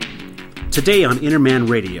Today on Inner Man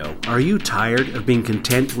Radio, are you tired of being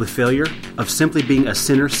content with failure? Of simply being a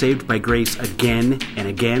sinner saved by grace again and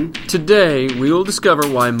again? Today, we will discover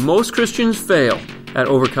why most Christians fail at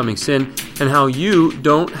overcoming sin and how you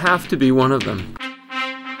don't have to be one of them.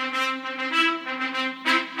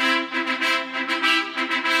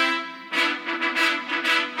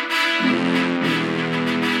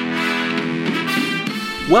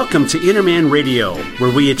 Welcome to Inner Man Radio, where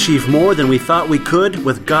we achieve more than we thought we could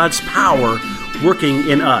with God's power working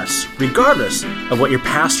in us, regardless of what your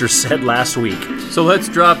pastor said last week. So let's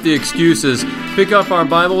drop the excuses, pick up our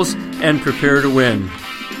Bibles, and prepare to win.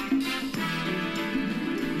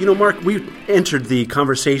 You know, Mark, we entered the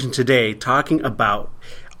conversation today talking about,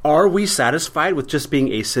 are we satisfied with just being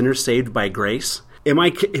a sinner saved by grace? Am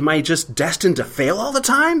I just destined to fail all the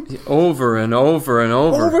time? Over and over and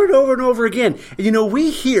over. Over and over and over again. You know,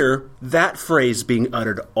 we hear that phrase being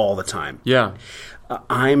uttered all the time. Yeah.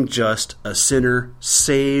 I'm just a sinner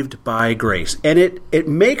saved by grace. And it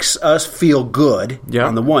makes us feel good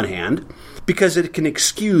on the one hand, because it can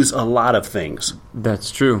excuse a lot of things.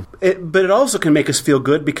 That's true. But it also can make us feel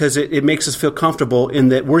good because it makes us feel comfortable in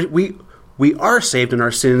that we are saved and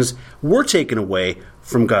our sins were taken away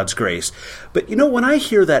from God's grace. But you know, when I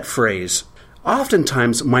hear that phrase,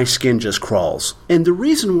 oftentimes my skin just crawls. And the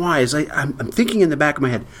reason why is I'm thinking in the back of my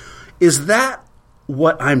head, is that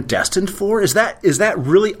what I'm destined for? Is that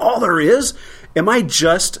really all there is? Am I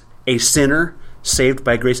just a sinner saved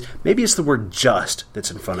by grace? Maybe it's the word just that's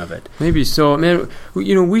in front of it. Maybe so. Man,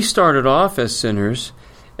 you know, we started off as sinners,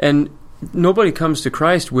 and nobody comes to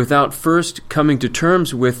Christ without first coming to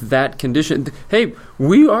terms with that condition. Hey,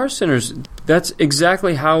 we are sinners. That's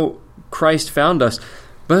exactly how Christ found us.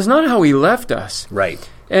 But that's not how He left us. Right.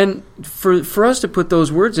 And for us to put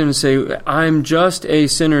those words in and say, I'm just a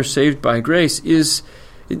sinner saved by grace, is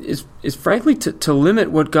frankly to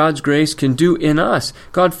limit what God's grace can do in us.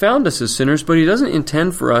 God found us as sinners, but He doesn't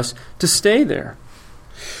intend for us to stay there.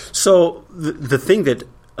 So the thing that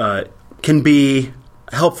can be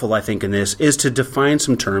helpful, I think, in this is to define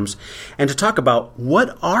some terms and to talk about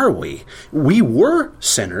what are we? We were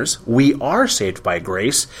sinners. We are saved by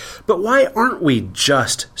grace. But why aren't we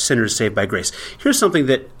just sinners saved by grace? Here's something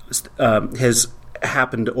that has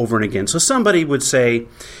happened over and again. So somebody would say,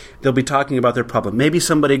 they'll be talking about their problem. Maybe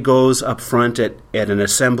somebody goes up front at an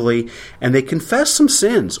assembly and they confess some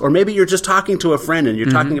sins. Or maybe you're just talking to a friend and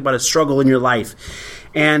you're talking about a struggle in your life.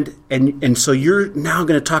 And so you're now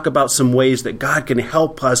going to talk about some ways that God can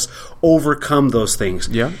help us overcome those things.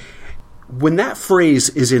 Yeah. When that phrase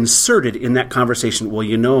is inserted in that conversation, well,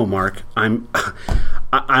 you know, Mark,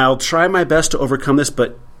 I'll try my best to overcome this,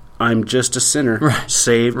 but I'm just a sinner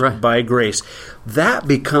saved by grace. That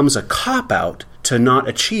becomes a cop-out to not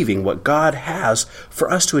achieving what God has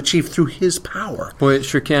for us to achieve through His power. Boy, it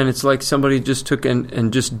sure can. It's like somebody just took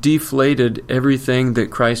and just deflated everything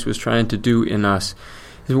that Christ was trying to do in us.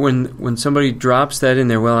 When somebody drops that in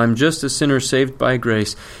there, well, I'm just a sinner saved by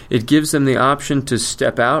grace, it gives them the option to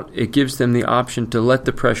step out. It gives them the option to let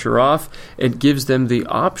the pressure off. It gives them the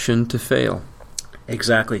option to fail.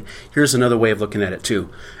 Exactly. Here's another way of looking at it, too.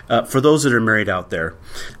 For those that are married out there.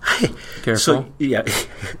 Careful.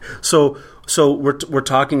 So we're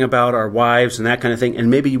talking about our wives and that kind of thing, and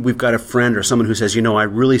maybe we've got a friend or someone who says, you know, I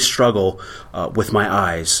really struggle with my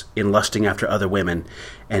eyes in lusting after other women.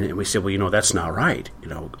 And we say, well, you know, that's not right. You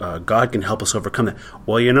know, God can help us overcome that.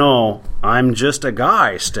 Well, you know, I'm just a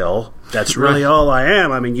guy still. That's really all I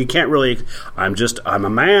am. I mean, you can't really, I'm a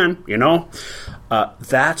man, you know.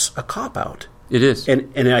 That's a cop-out. It is.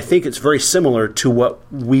 And I think it's very similar to what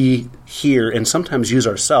we hear and sometimes use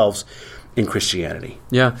ourselves in Christianity.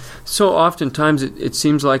 Yeah. So oftentimes it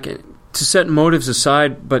seems like to set motives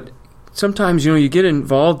aside, but sometimes, you know, you get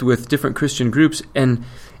involved with different Christian groups and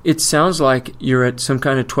it sounds like you're at some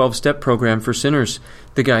kind of 12-step program for sinners.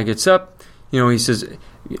 The guy gets up, you know, he says,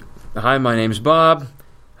 hi, my name's Bob.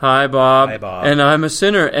 Hi, Bob. Hi, Bob. And I'm a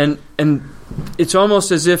sinner. And it's almost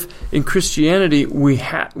as if in Christianity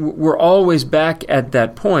we're always back at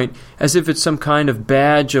that point, as if it's some kind of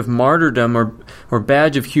badge of martyrdom or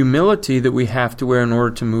badge of humility that we have to wear in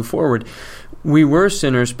order to move forward. We were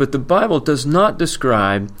sinners, but the Bible does not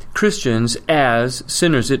describe Christians as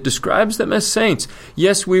sinners. It describes them as saints.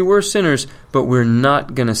 Yes, we were sinners, but we're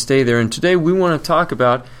not going to stay there. And today we want to talk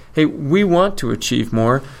about, hey, we want to achieve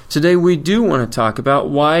more. Today we do want to talk about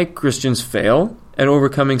why Christians fail at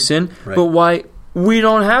overcoming sin, but why we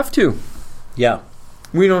don't have to. Yeah.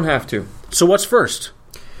 We don't have to. So what's first?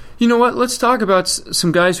 You know what? Let's talk about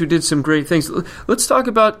some guys who did some great things. Let's talk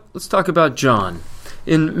about John.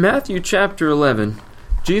 In Matthew chapter 11,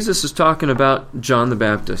 Jesus is talking about John the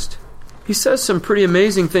Baptist. he says some pretty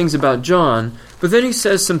amazing things about John, but then he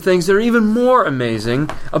says some things that are even more amazing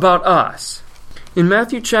about us. In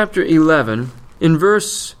Matthew chapter 11, in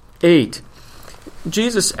verse 8,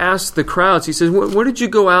 Jesus asked the crowds, he says, what did you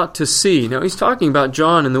go out to see? Now he's talking about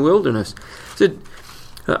John in the wilderness. He said,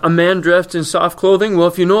 a man dressed in soft clothing? Well,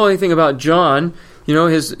 if you know anything about John, you know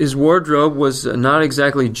his wardrobe was not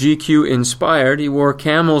exactly GQ inspired. He wore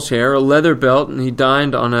camel's hair, a leather belt, and he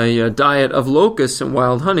dined on a diet of locusts and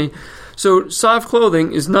wild honey. So soft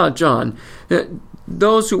clothing is not John.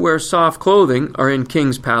 Those who wear soft clothing are in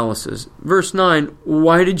king's palaces. Verse 9,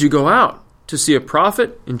 why did you go out? To see a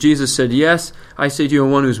prophet? And Jesus said, yes, I say to you,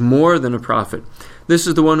 one who's more than a prophet. This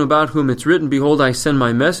is the one about whom it's written, behold, I send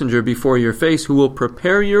my messenger before your face, who will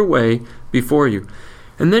prepare your way before you.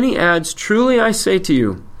 And then he adds, truly I say to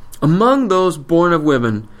you, among those born of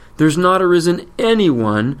women, there's not arisen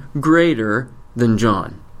anyone greater than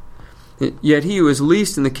John. Yet he who is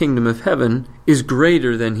least in the kingdom of heaven is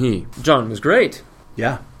greater than he. John was great.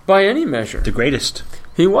 Yeah. By any measure. The greatest.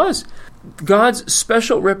 He was. God's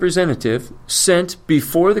special representative sent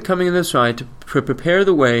before the coming of the Messiah to prepare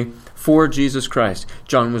the way for Jesus Christ.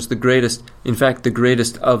 John was the greatest, in fact, the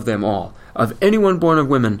greatest of them all. Of anyone born of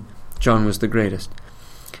women, John was the greatest.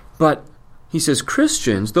 But he says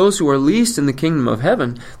Christians, those who are least in the kingdom of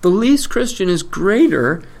heaven, the least Christian is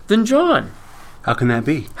greater than John. How can that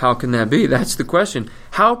be? How can that be? That's the question.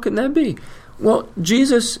 How can that be? Well,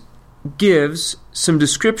 Jesus gives some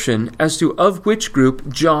description as to of which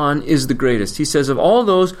group John is the greatest. He says, of all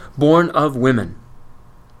those born of women,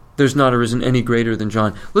 there's not arisen any greater than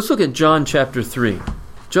John. Let's look at John chapter 3.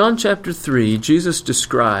 John chapter 3, Jesus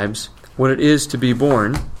describes what it is to be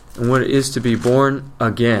born and what it is to be born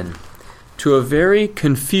again to a very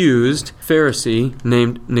confused Pharisee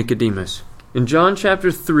named Nicodemus. In John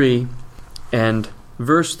chapter 3 and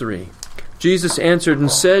verse 3, Jesus answered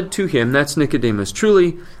and said to him, that's Nicodemus,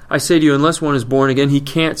 truly I say to you, unless one is born again, he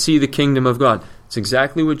can't see the kingdom of God. It's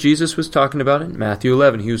exactly what Jesus was talking about in Matthew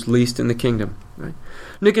 11. He was least in the kingdom. Right?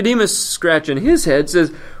 Nicodemus, scratching his head,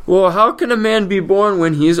 says, well, how can a man be born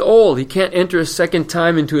when he is old? He can't enter a second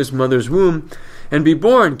time into his mother's womb and be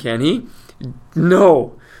born, can he?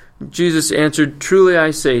 No. Jesus answered, truly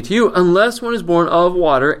I say to you, unless one is born of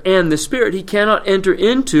water and the Spirit, he cannot enter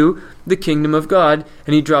into the kingdom of God.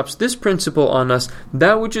 And he drops this principle on us,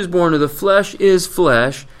 that which is born of the flesh is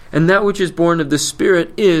flesh, and that which is born of the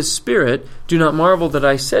Spirit is spirit. Do not marvel that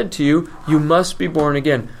I said to you, you must be born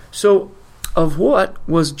again. So, of what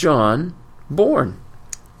was John born?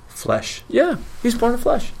 Flesh. Yeah, he's born of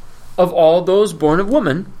flesh. Of all those born of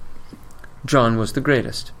woman, John was the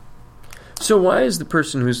greatest. So why is the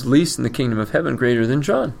person who's least in the kingdom of heaven greater than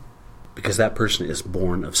John? Because that person is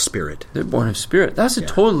born of spirit. They're born of spirit. That's a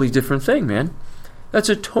totally different thing, man. That's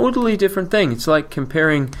a totally different thing. It's like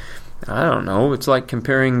comparing, I don't know, it's like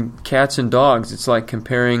comparing cats and dogs. It's like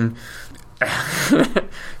comparing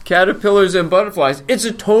caterpillars and butterflies. It's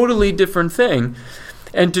a totally different thing.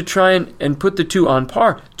 And to try and put the two on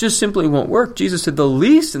par just simply won't work. Jesus said the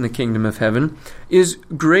least in the kingdom of heaven is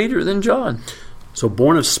greater than John. So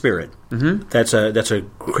born of spirit, that's a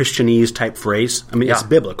Christianese type phrase. I mean, it's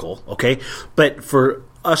biblical, okay? But for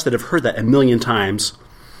us that have heard that a million times,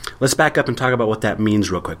 let's back up and talk about what that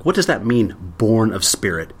means real quick. What does that mean, born of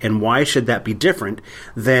spirit? And why should that be different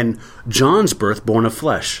than John's birth, born of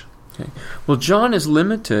flesh? Okay. Well, John is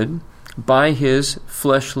limited by his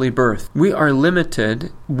fleshly birth. We are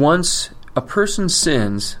limited once a person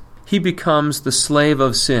sins, he becomes the slave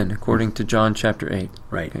of sin, according to John chapter 8.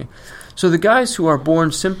 Right. Okay. So the guys who are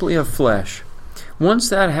born simply of flesh, once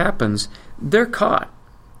that happens, they're caught.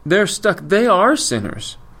 They're stuck. They are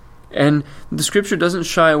sinners. And the Scripture doesn't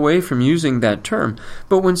shy away from using that term.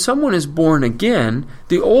 But when someone is born again,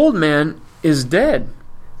 the old man is dead.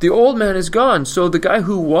 The old man is gone. So the guy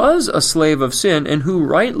who was a slave of sin and who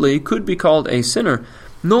rightly could be called a sinner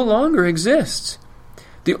no longer exists.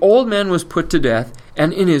 The old man was put to death,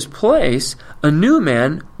 and in his place, a new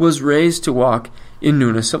man was raised to walk in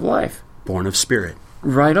newness of life. Born of spirit.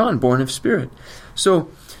 Right on, born of spirit. So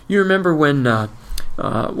you remember when,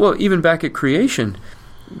 even back at creation,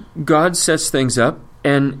 God sets things up,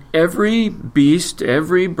 and every beast,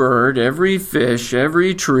 every bird, every fish,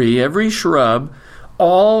 every tree, every shrub,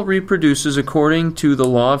 all reproduces according to the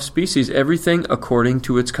law of species, everything according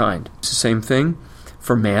to its kind. It's the same thing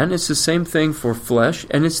for man, it's the same thing for flesh,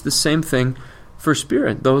 and it's the same thing for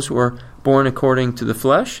spirit. Those who are born according to the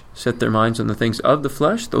flesh set their minds on the things of the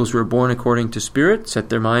flesh. Those who are born according to spirit set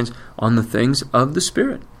their minds on the things of the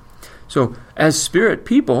spirit. So, as spirit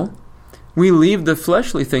people, we leave the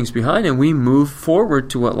fleshly things behind and we move forward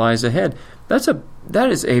to what lies ahead. That's a That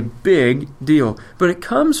is a big deal. But it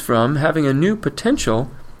comes from having a new potential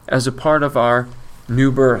as a part of our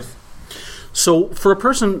new birth. So for a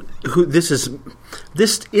person who this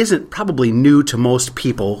isn't probably new to most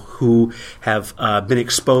people who have been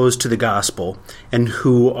exposed to the gospel and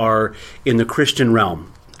who are in the Christian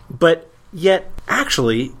realm. But yet,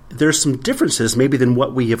 actually, there's some differences maybe than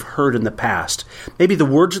what we have heard in the past. Maybe the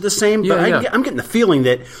words are the same, but I'm getting the feeling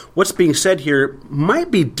that what's being said here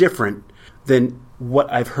might be different than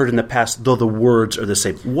what I've heard in the past, though the words are the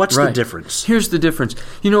same. What's the difference? Here's the difference.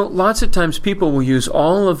 Lots of times people will use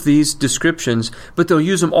all of these descriptions, but they'll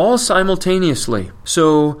use them all simultaneously.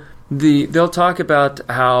 So they'll talk about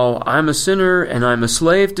how I'm a sinner and I'm a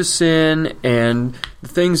slave to sin and the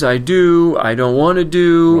things I do, I don't want to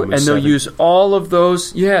do, Romans and they'll 7. use all of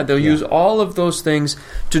those. Use all of those things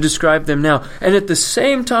to describe them now. And at the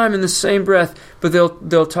same time, in the same breath, but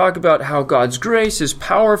they'll talk about how God's grace is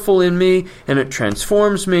powerful in me and it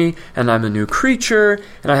transforms me, and I'm a new creature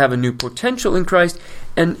and I have a new potential in Christ,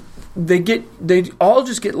 and they all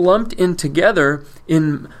just get lumped in together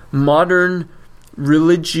in modern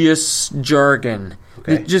religious jargon.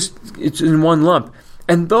 Okay. It's in one lump.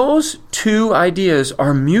 And those two ideas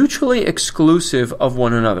are mutually exclusive of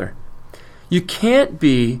one another. You can't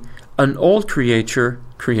be an old creature?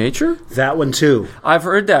 That one too. I've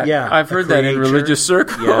heard that. Yeah, I've heard that in religious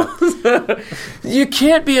circles. Yeah. You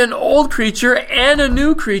can't be an old creature and a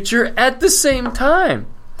new creature at the same time.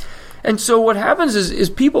 And so what happens is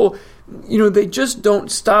people, they just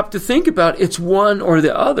don't stop to think about it's one or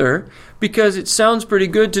the other, because it sounds pretty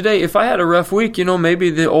good today. If I had a rough week,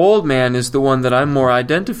 maybe the old man is the one that I'm more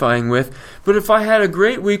identifying with. But if I had a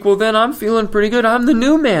great week, well, then I'm feeling pretty good. I'm the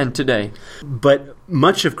new man today. But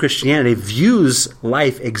much of Christianity views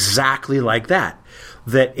life exactly like that.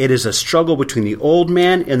 That it is a struggle between the old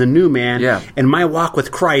man and the new man. Yeah. And my walk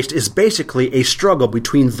with Christ is basically a struggle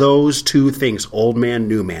between those two things. Old man,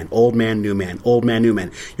 new man. Old man, new man. Old man, new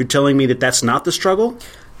man. You're telling me that that's not the struggle?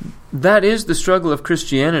 That is the struggle of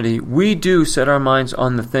Christianity. We do set our minds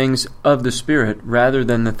on the things of the Spirit rather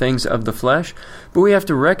than the things of the flesh, but we have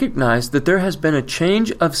to recognize that there has been a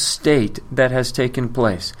change of state that has taken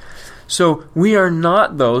place. So we are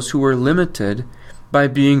not those who are limited by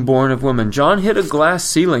being born of woman. John hit a glass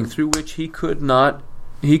ceiling through which he could not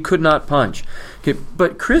punch. Okay,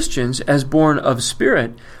 but Christians, as born of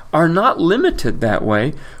Spirit, are not limited that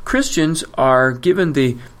way. Christians are given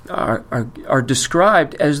are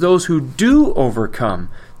described as those who do overcome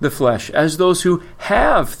the flesh, as those who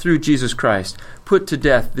have, through Jesus Christ, put to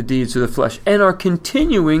death the deeds of the flesh, and are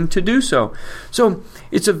continuing to do so. So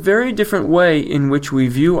it's a very different way in which we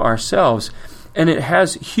view ourselves, and it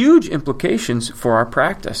has huge implications for our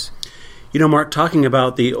practice. Mark, talking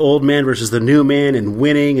about the old man versus the new man and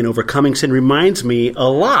winning and overcoming sin reminds me a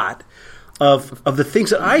lot of the things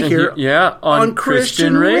that I hear on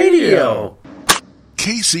Christian radio.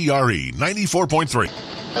 KCRE 94.3.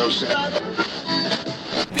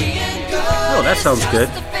 Oh, that sounds good.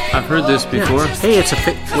 I've heard this before. Yeah.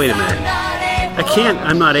 Hey, wait a minute.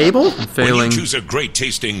 I'm not able? I'm failing. When you choose a great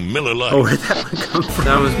tasting Miller Lite. Oh, where'd that one come from?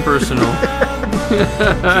 That was personal.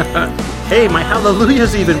 Hey, my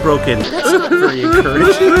hallelujah's even broken. That's not very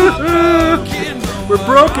encouraging. We're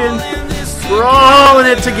broken. We're all in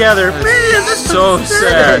it together. Man, that's so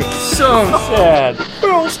sad. So sad.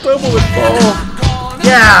 We're all stumble and fall.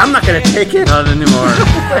 Yeah, I'm not going to take it. Not anymore.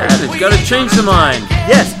 It's got to change the mind.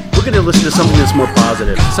 Yes, we're going to listen to something that's more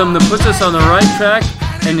positive. Something that puts us on the right track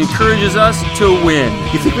and encourages us to win.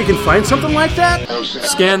 You think we can find something like that?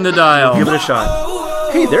 Scan the dial. Give it a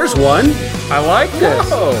shot. Hey, there's one. I like this.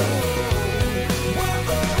 Whoa.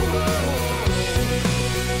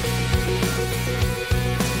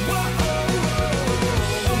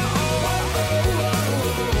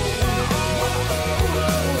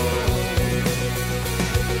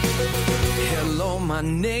 My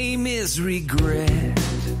name is regret.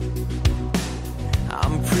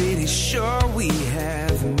 I'm pretty sure we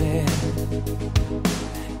have met.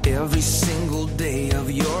 Every single day of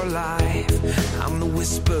your life, I'm the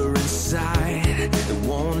whisper inside that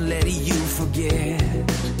won't let you forget.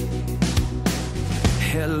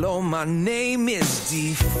 Hello, my name is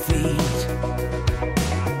defeat.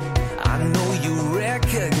 I know you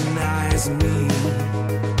recognize me.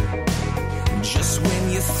 Just when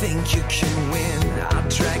you think you can win, I'll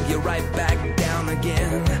drag you right back down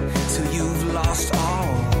again till you've lost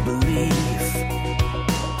all belief.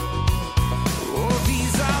 Oh,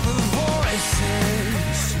 these are the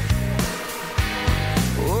voices.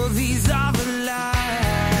 Oh, these are the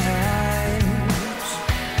lies.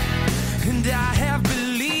 And I have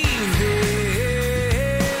believed them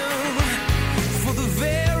for the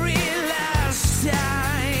very last time.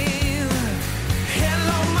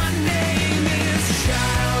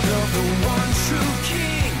 the one true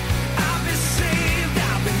King. I've been saved,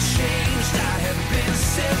 I've been changed, I have been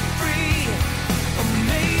set free.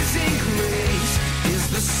 Amazing grace is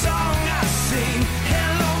the song I sing.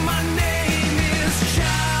 Hello, my name is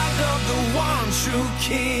child of the one true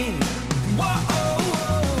King.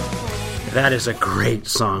 Whoa. That is a great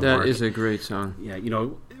song, That Mark. is a great song. Yeah,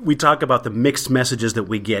 we talk about the mixed messages that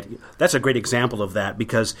we get. That's a great example of that,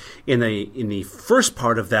 because in the first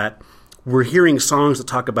part of that, we're hearing songs that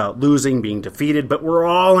talk about losing, being defeated, but we're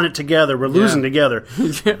all in it together. We're losing together.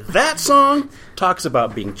 That song talks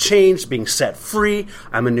about being changed, being set free.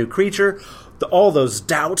 I'm a new creature. All those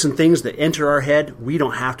doubts and things that enter our head, we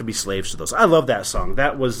don't have to be slaves to those. I love that song.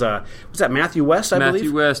 That was that Matthew West, I believe?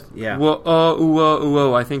 Matthew West. Yeah.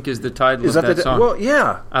 Whoa, I think is the title of that song. Well,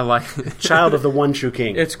 yeah. I like it. Child of the one true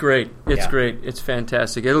King. It's great. It's Yeah. great. It's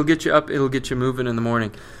fantastic. It'll get you up. It'll get you moving in the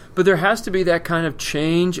morning. But there has to be that kind of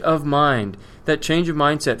change of mind, that change of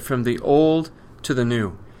mindset from the old to the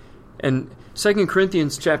new. And 2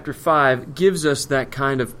 Corinthians chapter 5 gives us that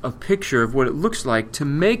kind of a picture of what it looks like to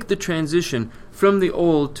make the transition from the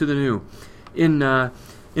old to the new. In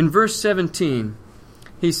verse 17,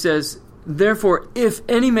 he says, "Therefore, if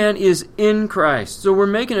any man is in Christ," so we're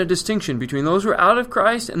making a distinction between those who are out of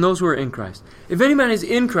Christ and those who are in Christ. If any man is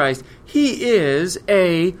in Christ, he is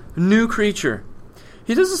a new creature.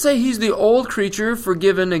 He doesn't say he's the old creature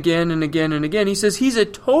forgiven again and again and again. He says he's a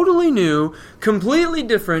totally new, completely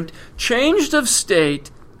different, changed of state,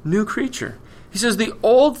 new creature. He says the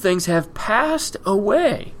old things have passed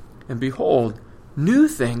away, and behold, new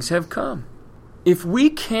things have come. If we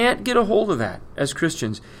can't get a hold of that as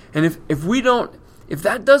Christians, and if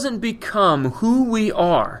that doesn't become who we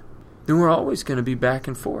are, then we're always going to be back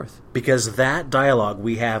and forth. Because that dialogue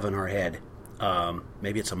we have in our head,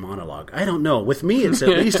 maybe it's a monologue. I don't know. With me, it's at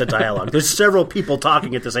least a dialogue. There's several people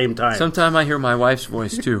talking at the same time. Sometimes I hear my wife's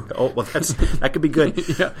voice too. Oh, well, that could be good.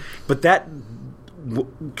 Yeah. But that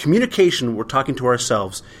communication we're talking to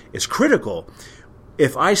ourselves is critical.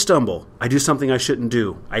 If I stumble, I do something I shouldn't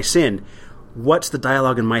do, I sin, what's the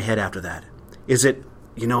dialogue in my head after that? Is it,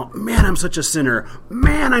 man, I'm such a sinner.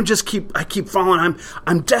 Man, I keep falling.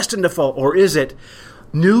 I'm destined to fall. Or is it,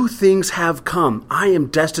 new things have come. I am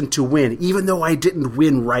destined to win, even though I didn't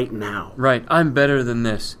win right now. Right. I'm better than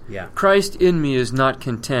this. Yeah. Christ in me is not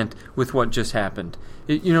content with what just happened.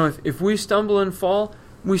 If we stumble and fall,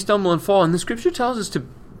 we stumble and fall. And the Scripture tells us to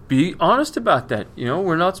be honest about that.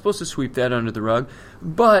 We're not supposed to sweep that under the rug.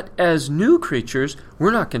 But as new creatures,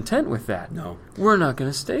 we're not content with that. No. We're not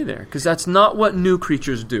going to stay there, because that's not what new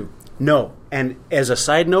creatures do. No. And as a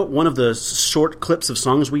side note, one of the short clips of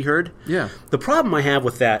songs we heard, Yeah. the problem I have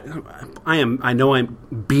with that, I know I'm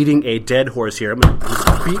beating a dead horse here. I'm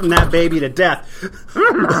beating that baby to death.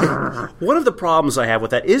 One of the problems I have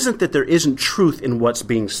with that isn't that there isn't truth in what's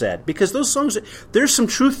being said, because those songs, there's some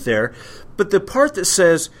truth there, but the part that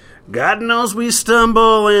says, God knows we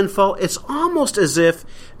stumble and fall, it's almost as if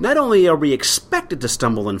not only are we expected to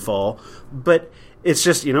stumble and fall, but it's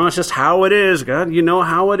just, it's just how it is. God, you know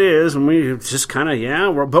how it is. And we just kind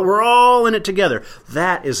of, but we're all in it together.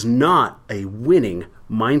 That is not a winning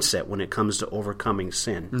mindset when it comes to overcoming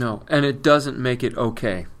sin. No, and it doesn't make it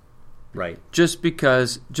okay. Right. Just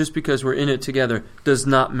because we're in it together does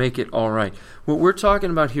not make it all right. What we're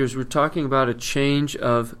talking about here is we're talking about a change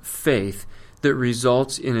of faith that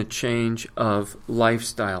results in a change of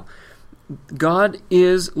lifestyle. God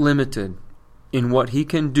is limited in what He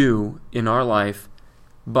can do in our life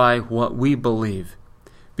by what we believe.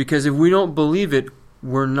 Because if we don't believe it,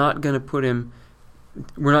 we're not going to put Him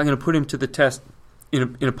to the test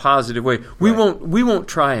in a positive way. We won't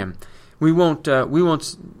try Him. We won't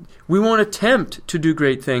attempt to do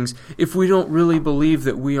great things if we don't really believe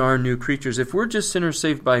that we are new creatures. If we're just sinners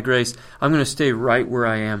saved by grace, I'm going to stay right where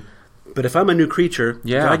I am. But if I'm a new creature,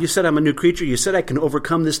 Yeah. God, you said I'm a new creature. You said I can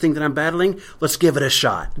overcome this thing that I'm battling. Let's give it a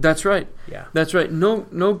shot. That's right. Yeah. That's right.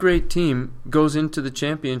 No great team goes into the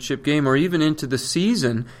championship game or even into the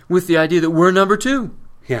season with the idea that we're number 2.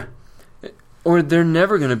 Yeah. Or they're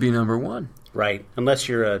never going to be number 1. Right. Unless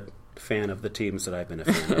you're a fan of the teams that I've been a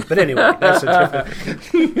fan of. But anyway, that's a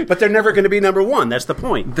different... But they're never going to be number 1. That's the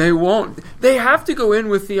point. They won't. They have to go in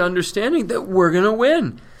with the understanding that we're going to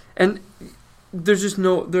win. And there's just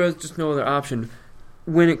no other option.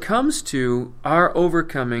 When it comes to our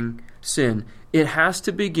overcoming sin, it has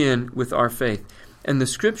to begin with our faith. And the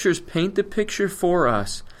Scriptures paint the picture for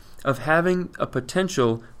us of having a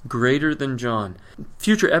potential greater than John.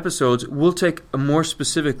 Future episodes, we'll take a more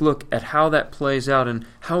specific look at how that plays out and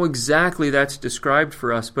how exactly that's described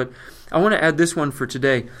for us. But I want to add this one for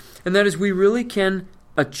today, and that is we really can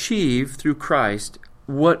achieve through Christ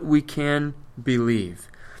what we can believe.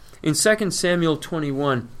 In 2 Samuel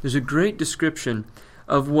 21, there's a great description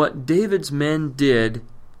of what David's men did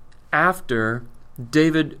after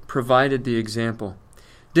David provided the example.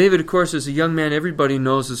 David, of course, as a young man, everybody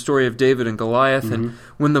knows the story of David and Goliath, and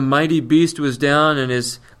when the mighty beast was down and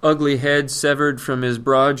his ugly head severed from his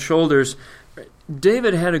broad shoulders,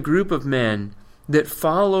 David had a group of men that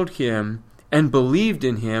followed him and believed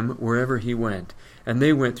in him wherever he went. And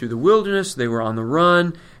they went through the wilderness, they were on the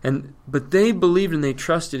run, but they believed and they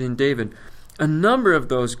trusted in David. A number of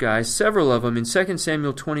those guys, several of them, in 2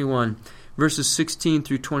 Samuel 21, verses 16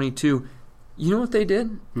 through 22, you know what they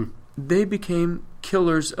did? They became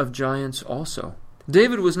killers of giants also.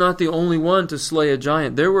 David was not the only one to slay a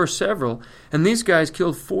giant. There were several, and these guys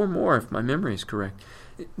killed 4 more, if my memory is correct.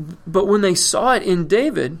 But when they saw it in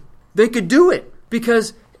David, they could do it.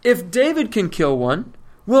 Because if David can kill one,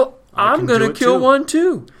 well, I'm going to kill one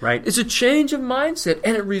too. Right. It's a change of mindset,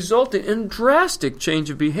 and it resulted in a drastic change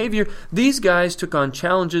of behavior. These guys took on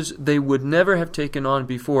challenges they would never have taken on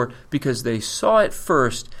before because they saw it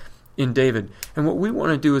first in David. And what we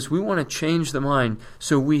want to do is we want to change the mind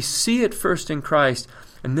so we see it first in Christ,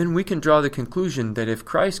 and then we can draw the conclusion that if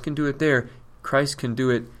Christ can do it there, Christ can do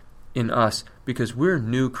it in us because we're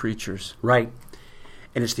new creatures. Right.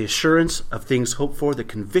 And it's the assurance of things hoped for, the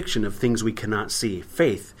conviction of things we cannot see,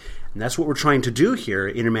 faith. And that's what we're trying to do here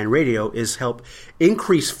at Inner Man Radio, is help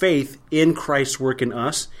increase faith in Christ's work in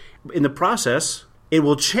us. In the process, it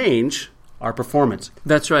will change our performance.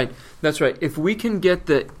 That's right. That's right. If we can get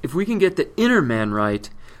the inner man right,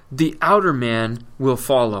 the outer man will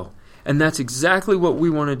follow. And that's exactly what we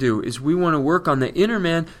want to do, is we want to work on the inner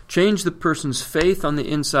man, change the person's faith on the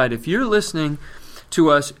inside. If you're listening to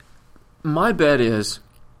us, my bet is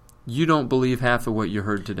you don't believe half of what you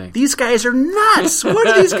heard today. These guys are nuts. What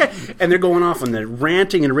are these guys? And they're going off on the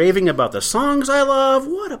ranting and raving about the songs I love.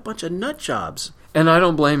 What a bunch of nut jobs. And I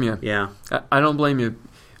don't blame you. Yeah. I don't blame you.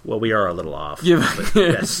 Well, we are a little off.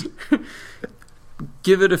 Yes.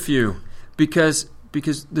 Give it a few. Because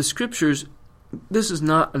the Scriptures, this is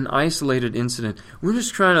not an isolated incident. We're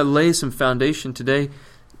just trying to lay some foundation today.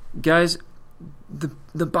 Guys,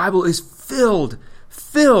 the Bible is filled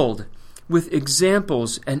with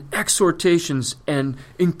examples and exhortations and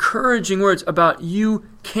encouraging words about you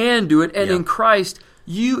can do it. And in Christ,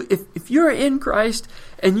 if you're in Christ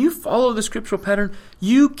and you follow the scriptural pattern,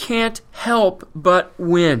 you can't help but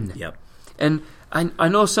win. Yep. And I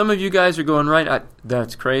know some of you guys are going, right,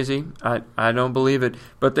 that's crazy. I don't believe it.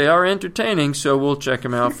 But they are entertaining, so we'll check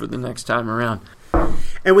them out for the next time around.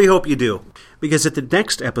 And we hope you do. Because at the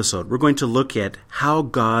next episode, we're going to look at how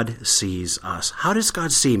God sees us. How does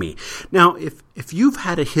God see me? Now, if you've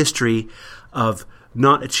had a history of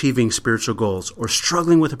not achieving spiritual goals or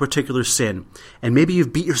struggling with a particular sin, and maybe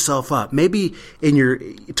you've beat yourself up, maybe in your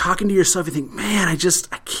talking to yourself, you think, man, I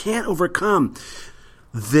can't overcome.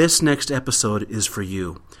 This next episode is for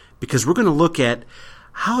you. Because we're going to look at,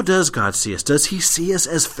 how does God see us? Does He see us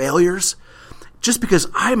as failures? Just because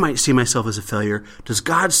I might see myself as a failure, does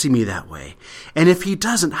God see me that way? And if He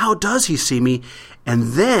doesn't, how does He see me?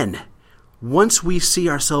 And then, once we see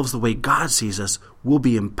ourselves the way God sees us, we'll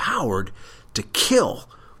be empowered to kill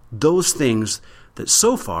those things that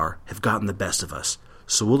so far have gotten the best of us.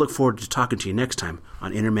 So we'll look forward to talking to you next time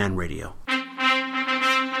on Inner Man Radio.